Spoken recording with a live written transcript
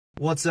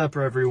What's up,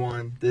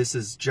 everyone? This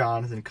is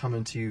Jonathan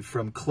coming to you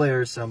from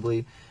Clare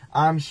Assembly.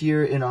 I'm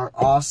here in our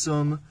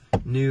awesome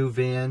new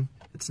van.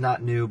 It's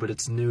not new, but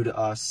it's new to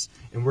us,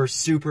 and we're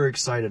super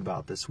excited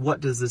about this.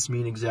 What does this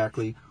mean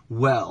exactly?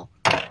 Well,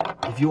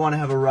 if you want to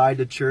have a ride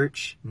to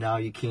church, now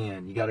you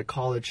can. You got to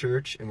call a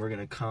church, and we're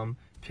going to come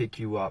pick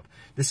you up.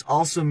 This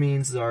also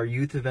means that our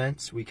youth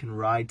events, we can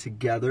ride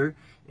together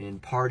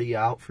and party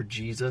out for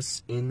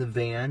Jesus in the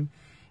van,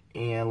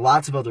 and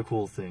lots of other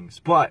cool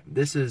things. But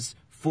this is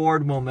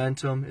Forward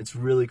Momentum. It's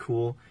really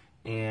cool.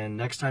 And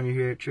next time you're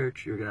here at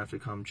church, you're going to have to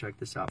come check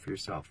this out for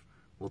yourself.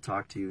 We'll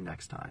talk to you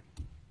next time.